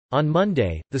On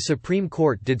Monday, the Supreme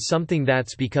Court did something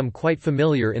that's become quite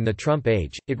familiar in the Trump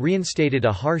age. It reinstated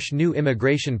a harsh new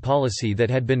immigration policy that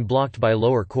had been blocked by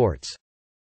lower courts.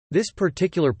 This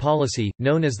particular policy,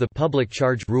 known as the public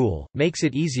charge rule, makes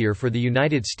it easier for the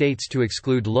United States to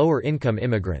exclude lower-income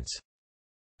immigrants.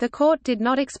 The court did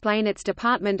not explain its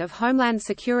Department of Homeland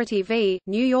Security v.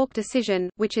 New York decision,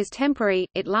 which is temporary.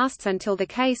 It lasts until the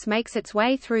case makes its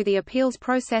way through the appeals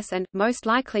process and, most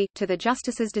likely, to the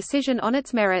justice's decision on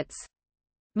its merits.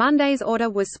 Monday's order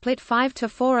was split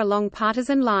 5-4 along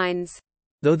partisan lines.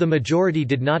 Though the majority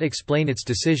did not explain its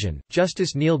decision,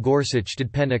 Justice Neil Gorsuch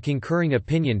did pen a concurring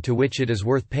opinion to which it is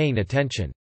worth paying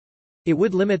attention. It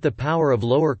would limit the power of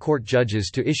lower court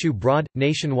judges to issue broad,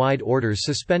 nationwide orders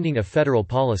suspending a federal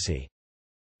policy.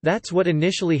 That's what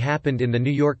initially happened in the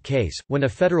New York case, when a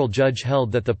federal judge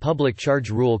held that the public charge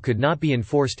rule could not be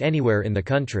enforced anywhere in the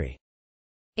country.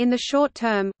 In the short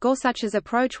term, Gorsuch's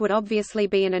approach would obviously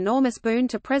be an enormous boon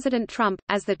to President Trump,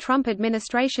 as the Trump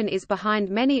administration is behind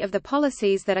many of the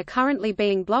policies that are currently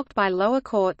being blocked by lower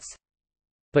courts.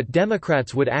 But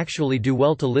Democrats would actually do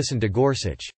well to listen to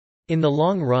Gorsuch. In the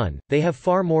long run, they have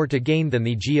far more to gain than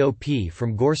the GOP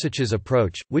from Gorsuch's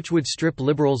approach, which would strip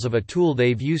liberals of a tool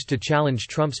they've used to challenge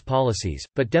Trump's policies,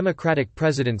 but Democratic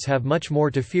presidents have much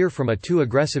more to fear from a too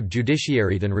aggressive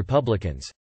judiciary than Republicans.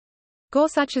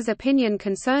 Gorsuch's opinion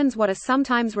concerns what are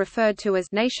sometimes referred to as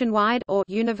nationwide or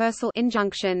universal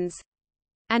injunctions.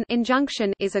 An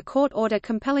injunction is a court order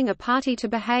compelling a party to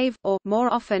behave, or,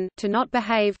 more often, to not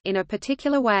behave, in a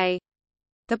particular way.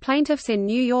 The plaintiffs in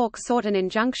New York sought an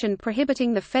injunction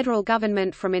prohibiting the federal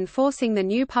government from enforcing the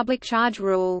new public charge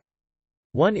rule.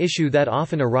 One issue that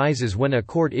often arises when a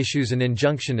court issues an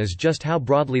injunction is just how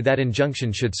broadly that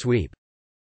injunction should sweep.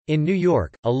 In New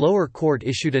York, a lower court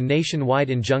issued a nationwide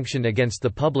injunction against the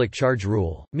public charge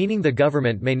rule, meaning the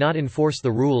government may not enforce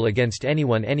the rule against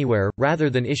anyone anywhere, rather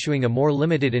than issuing a more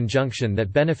limited injunction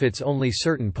that benefits only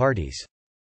certain parties.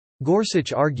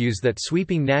 Gorsuch argues that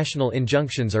sweeping national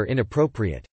injunctions are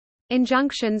inappropriate.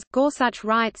 Injunctions, Gorsuch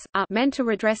writes, are meant to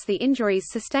redress the injuries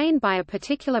sustained by a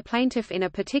particular plaintiff in a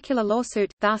particular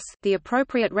lawsuit. Thus, the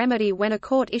appropriate remedy when a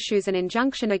court issues an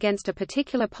injunction against a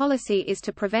particular policy is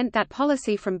to prevent that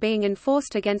policy from being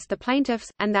enforced against the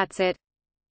plaintiffs, and that's it.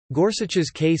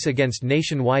 Gorsuch's case against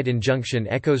nationwide injunction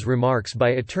echoes remarks by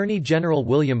Attorney General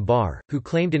William Barr, who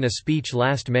claimed in a speech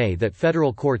last May that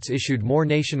federal courts issued more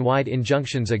nationwide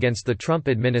injunctions against the Trump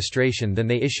administration than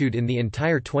they issued in the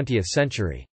entire 20th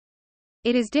century.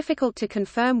 It is difficult to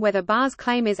confirm whether Barr's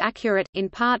claim is accurate, in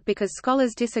part because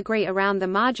scholars disagree around the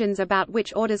margins about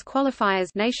which orders qualify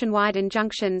as nationwide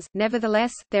injunctions.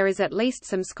 Nevertheless, there is at least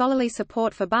some scholarly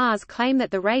support for Barr's claim that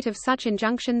the rate of such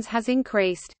injunctions has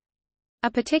increased. A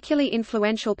particularly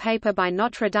influential paper by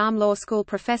Notre Dame Law School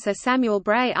professor Samuel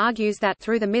Bray argues that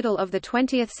through the middle of the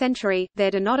 20th century,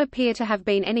 there do not appear to have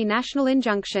been any national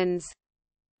injunctions.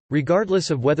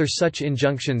 Regardless of whether such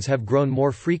injunctions have grown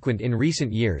more frequent in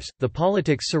recent years, the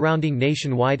politics surrounding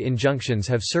nationwide injunctions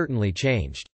have certainly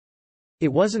changed.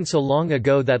 It wasn't so long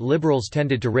ago that liberals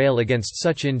tended to rail against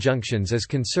such injunctions as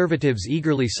conservatives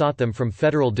eagerly sought them from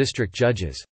federal district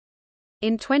judges.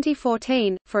 In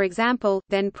 2014, for example,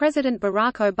 then-President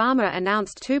Barack Obama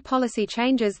announced two policy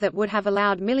changes that would have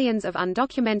allowed millions of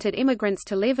undocumented immigrants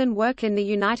to live and work in the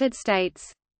United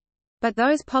States. But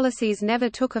those policies never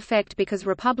took effect because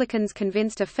Republicans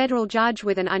convinced a federal judge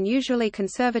with an unusually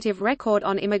conservative record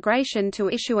on immigration to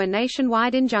issue a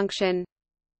nationwide injunction.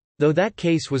 Though that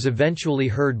case was eventually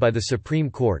heard by the Supreme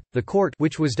Court, the court,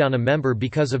 which was down a member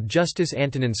because of Justice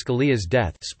Antonin Scalia's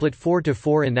death, split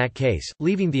 4-4 in that case,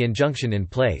 leaving the injunction in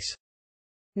place.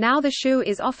 Now the shoe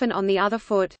is often on the other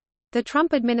foot. The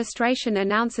Trump administration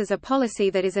announces a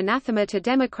policy that is anathema to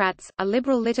Democrats, a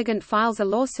liberal litigant files a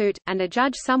lawsuit, and a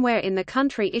judge somewhere in the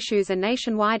country issues a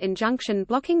nationwide injunction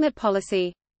blocking that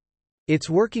policy. It's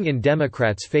working in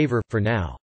Democrats' favor, for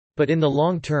now. But in the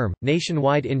long term,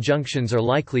 nationwide injunctions are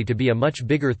likely to be a much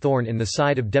bigger thorn in the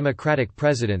side of Democratic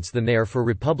presidents than they are for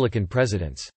Republican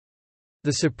presidents.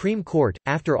 The Supreme Court,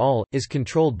 after all, is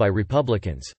controlled by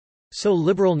Republicans. So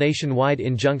liberal nationwide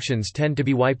injunctions tend to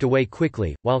be wiped away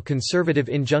quickly, while conservative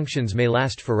injunctions may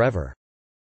last forever.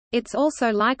 It's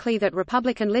also likely that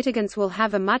Republican litigants will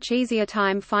have a much easier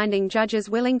time finding judges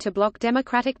willing to block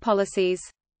Democratic policies.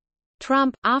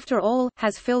 Trump, after all,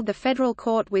 has filled the federal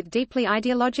court with deeply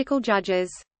ideological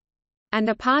judges. And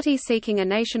a party seeking a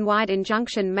nationwide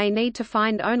injunction may need to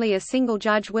find only a single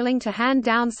judge willing to hand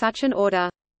down such an order.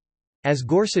 As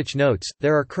Gorsuch notes,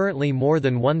 there are currently more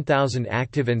than 1,000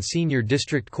 active and senior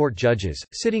district court judges,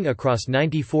 sitting across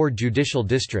 94 judicial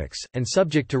districts, and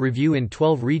subject to review in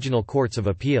 12 regional courts of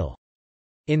appeal.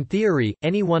 In theory,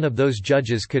 any one of those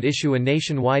judges could issue a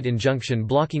nationwide injunction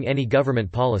blocking any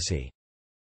government policy.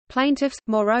 Plaintiffs,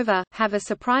 moreover, have a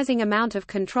surprising amount of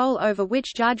control over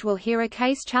which judge will hear a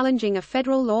case challenging a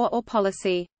federal law or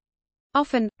policy.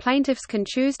 Often, plaintiffs can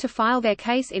choose to file their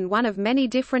case in one of many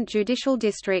different judicial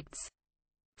districts.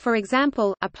 For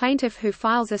example, a plaintiff who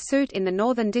files a suit in the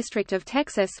Northern District of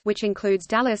Texas, which includes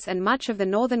Dallas and much of the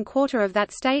northern quarter of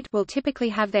that state, will typically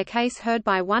have their case heard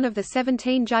by one of the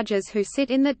 17 judges who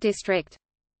sit in that district.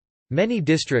 Many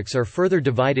districts are further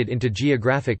divided into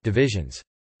geographic divisions.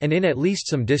 And in at least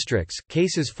some districts,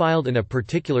 cases filed in a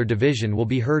particular division will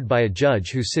be heard by a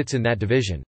judge who sits in that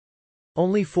division.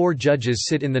 Only 4 judges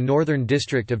sit in the Northern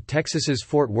District of Texas's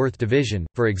Fort Worth Division,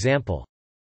 for example.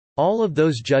 All of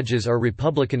those judges are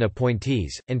Republican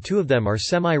appointees, and 2 of them are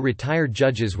semi-retired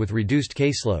judges with reduced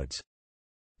caseloads.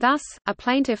 Thus, a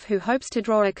plaintiff who hopes to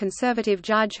draw a conservative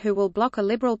judge who will block a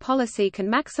liberal policy can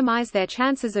maximize their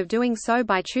chances of doing so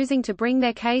by choosing to bring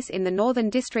their case in the Northern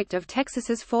District of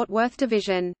Texas's Fort Worth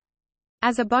Division.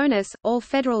 As a bonus, all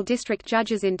federal district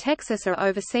judges in Texas are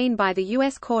overseen by the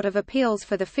U.S. Court of Appeals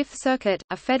for the Fifth Circuit,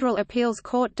 a federal appeals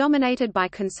court dominated by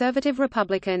conservative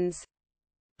Republicans.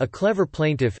 A clever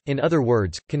plaintiff, in other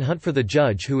words, can hunt for the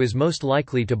judge who is most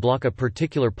likely to block a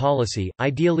particular policy,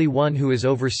 ideally one who is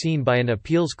overseen by an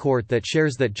appeals court that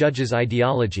shares that judge's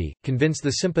ideology, convince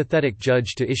the sympathetic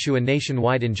judge to issue a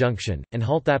nationwide injunction, and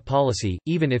halt that policy,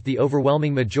 even if the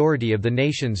overwhelming majority of the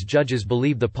nation's judges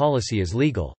believe the policy is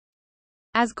legal.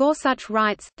 As Gorsuch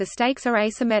writes, the stakes are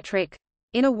asymmetric.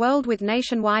 In a world with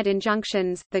nationwide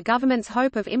injunctions, the government's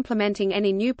hope of implementing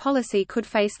any new policy could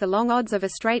face the long odds of a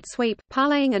straight sweep,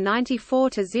 parlaying a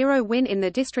 94-0 win in the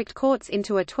district courts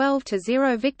into a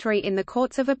 12-0 victory in the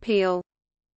courts of appeal.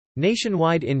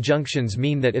 Nationwide injunctions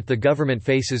mean that if the government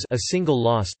faces a single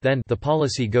loss, then the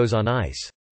policy goes on ice.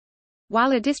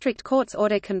 While a district court's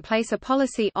order can place a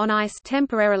policy on ice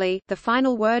temporarily, the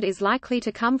final word is likely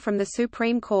to come from the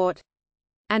Supreme Court.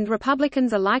 And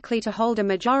Republicans are likely to hold a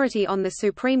majority on the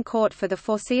Supreme Court for the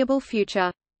foreseeable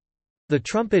future. The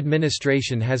Trump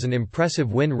administration has an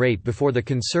impressive win rate before the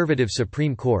conservative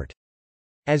Supreme Court.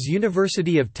 As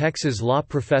University of Texas law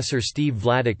professor Steve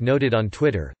Vladeck noted on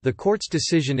Twitter, the court's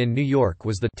decision in New York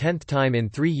was the 10th time in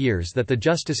 3 years that the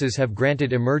justices have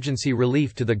granted emergency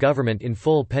relief to the government in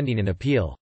full pending an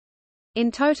appeal. In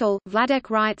total, Vladeck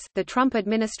writes, the Trump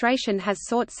administration has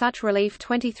sought such relief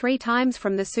 23 times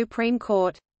from the Supreme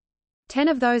Court. 10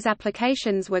 of those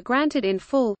applications were granted in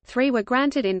full, 3 were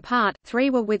granted in part, 3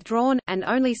 were withdrawn, and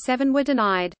only 7 were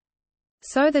denied.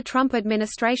 So the Trump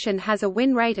administration has a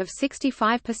win rate of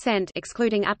 65%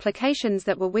 excluding applications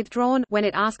that were withdrawn when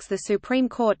it asks the Supreme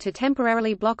Court to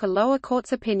temporarily block a lower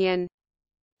court's opinion.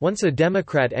 Once a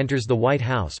Democrat enters the White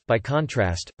House, by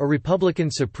contrast, a Republican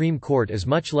Supreme Court is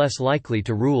much less likely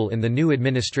to rule in the new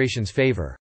administration's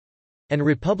favor. And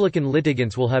Republican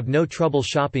litigants will have no trouble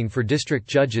shopping for district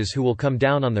judges who will come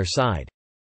down on their side.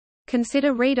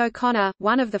 Consider Reed O'Connor,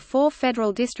 one of the 4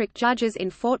 federal district judges in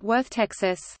Fort Worth,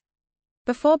 Texas.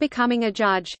 Before becoming a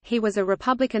judge, he was a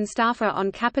Republican staffer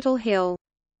on Capitol Hill.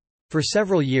 For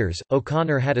several years,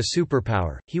 O'Connor had a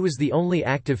superpower. He was the only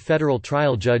active federal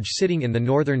trial judge sitting in the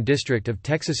Northern District of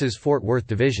Texas's Fort Worth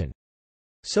Division.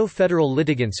 So federal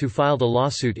litigants who filed a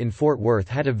lawsuit in Fort Worth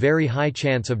had a very high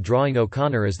chance of drawing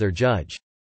O'Connor as their judge.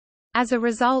 As a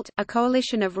result, a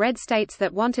coalition of red states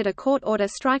that wanted a court order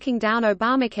striking down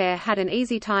Obamacare had an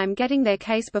easy time getting their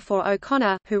case before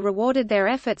O'Connor, who rewarded their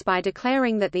efforts by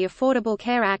declaring that the Affordable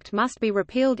Care Act must be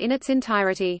repealed in its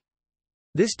entirety.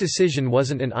 This decision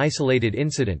wasn't an isolated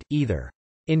incident, either.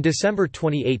 In December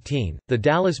 2018, the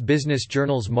Dallas Business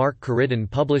Journal's Mark Corridon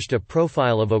published a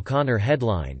profile of O'Connor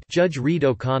headlined, "Judge Reed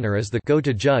O'Connor is the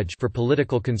go-to judge for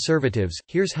political conservatives."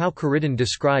 Here's how Corridon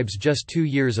describes just 2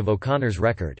 years of O'Connor's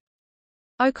record.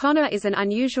 O'Connor is an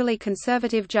unusually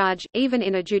conservative judge, even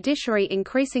in a judiciary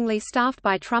increasingly staffed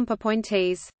by Trump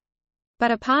appointees. But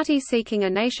a party seeking a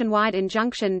nationwide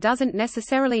injunction doesn't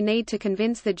necessarily need to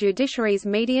convince the judiciary's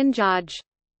median judge.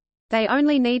 They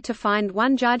only need to find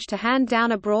one judge to hand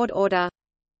down a broad order.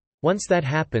 Once that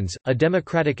happens, a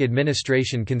Democratic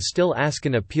administration can still ask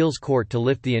an appeals court to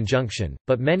lift the injunction,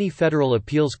 but many federal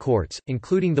appeals courts,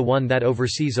 including the one that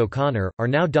oversees O'Connor, are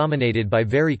now dominated by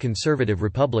very conservative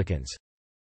Republicans.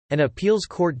 And appeals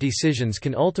court decisions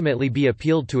can ultimately be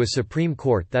appealed to a Supreme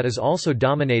Court that is also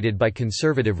dominated by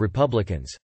conservative Republicans.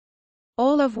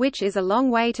 All of which is a long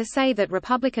way to say that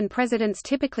Republican presidents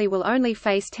typically will only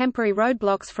face temporary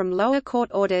roadblocks from lower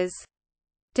court orders.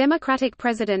 Democratic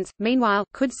presidents, meanwhile,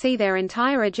 could see their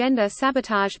entire agenda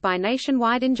sabotaged by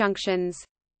nationwide injunctions.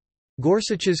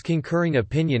 Gorsuch's concurring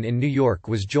opinion in New York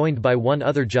was joined by one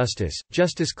other justice,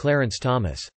 Justice Clarence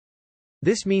Thomas.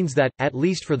 This means that, at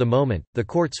least for the moment, the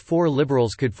court's 4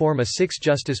 liberals could form a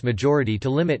 6-justice majority to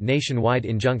limit nationwide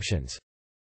injunctions.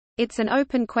 It's an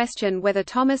open question whether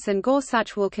Thomas and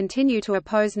Gorsuch will continue to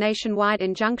oppose nationwide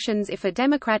injunctions if a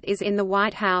Democrat is in the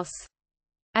White House.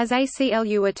 As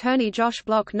ACLU attorney Josh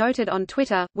Block noted on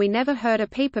Twitter, "We never heard a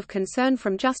peep of concern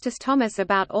from Justice Thomas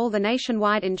about all the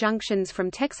nationwide injunctions from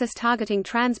Texas targeting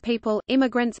trans people,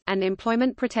 immigrants, and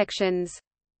employment protections."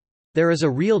 There is a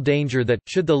real danger that,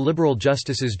 should the liberal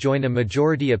justices join a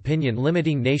majority opinion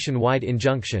limiting nationwide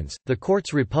injunctions, the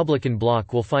court's Republican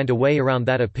bloc will find a way around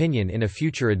that opinion in a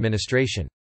future administration.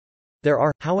 There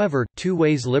are, however, 2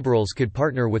 ways liberals could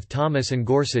partner with Thomas and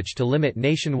Gorsuch to limit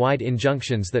nationwide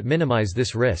injunctions that minimize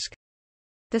this risk.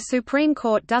 The Supreme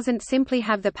Court doesn't simply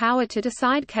have the power to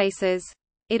decide cases.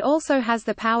 It also has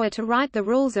the power to write the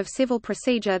rules of civil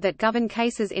procedure that govern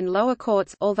cases in lower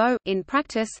courts, although, in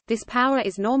practice, this power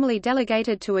is normally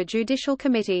delegated to a judicial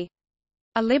committee.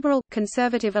 A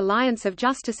liberal-conservative alliance of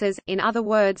justices, in other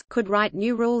words, could write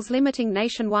new rules limiting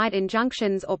nationwide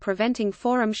injunctions or preventing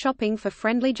forum shopping for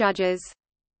friendly judges.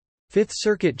 Fifth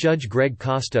Circuit Judge Greg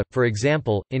Costa, for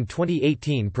example, in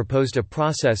 2018 proposed a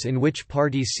process in which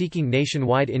parties seeking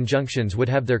nationwide injunctions would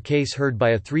have their case heard by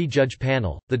a 3-judge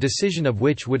panel, the decision of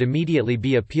which would immediately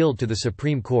be appealed to the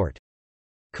Supreme Court.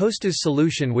 Costa's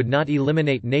solution would not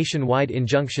eliminate nationwide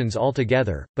injunctions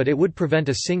altogether, but it would prevent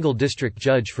a single district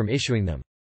judge from issuing them.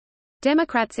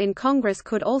 Democrats in Congress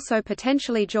could also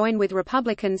potentially join with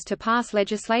Republicans to pass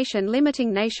legislation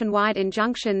limiting nationwide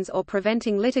injunctions or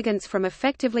preventing litigants from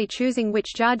effectively choosing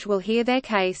which judge will hear their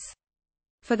case.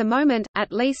 For the moment,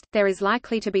 at least, there is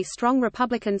likely to be strong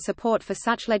Republican support for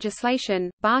such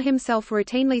legislation. Barr himself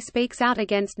routinely speaks out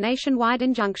against nationwide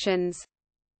injunctions.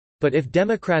 But if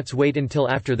Democrats wait until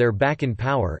after they're back in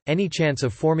power, any chance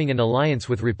of forming an alliance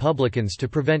with Republicans to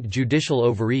prevent judicial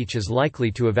overreach is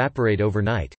likely to evaporate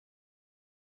overnight.